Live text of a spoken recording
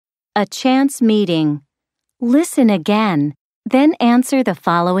A chance meeting. Listen again, then answer the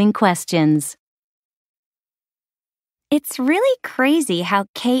following questions. It's really crazy how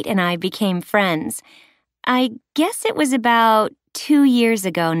Kate and I became friends. I guess it was about 2 years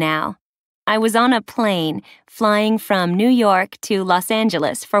ago now. I was on a plane flying from New York to Los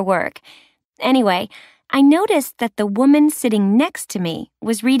Angeles for work. Anyway, I noticed that the woman sitting next to me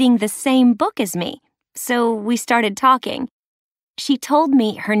was reading the same book as me, so we started talking. She told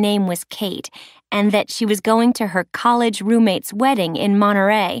me her name was Kate and that she was going to her college roommate's wedding in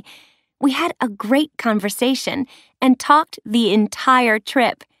Monterey. We had a great conversation and talked the entire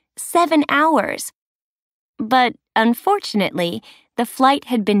trip, 7 hours. But unfortunately, the flight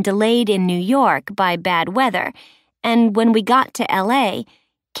had been delayed in New York by bad weather, and when we got to LA,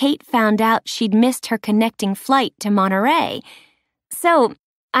 Kate found out she'd missed her connecting flight to Monterey. So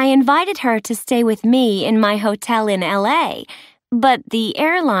I invited her to stay with me in my hotel in LA, but the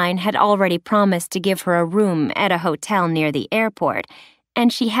airline had already promised to give her a room at a hotel near the airport,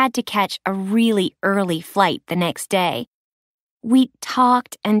 and she had to catch a really early flight the next day. We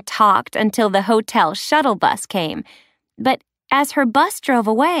talked and talked until the hotel shuttle bus came, but as her bus drove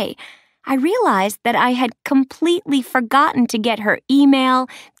away, I realized that I had completely forgotten to get her email,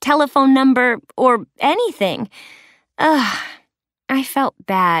 telephone number, or anything. I felt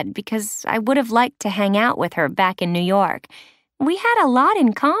bad because I would have liked to hang out with her back in New York. We had a lot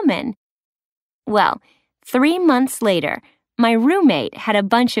in common. Well, 3 months later, my roommate had a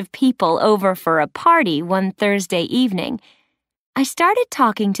bunch of people over for a party one Thursday evening. I started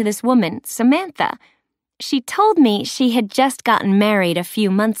talking to this woman, Samantha. She told me she had just gotten married a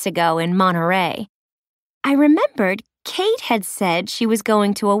few months ago in Monterey. I remembered Kate had said she was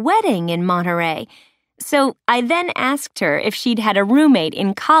going to a wedding in Monterey, so I then asked her if she'd had a roommate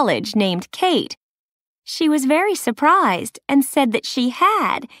in college named Kate. She was very surprised and said that she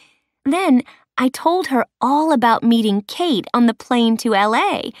had. Then I told her all about meeting Kate on the plane to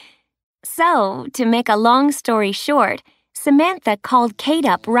LA. So, to make a long story short, Samantha called Kate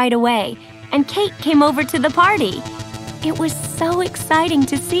up right away, and Kate came over to the party. It was so exciting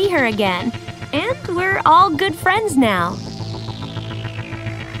to see her again, and we're all good friends now.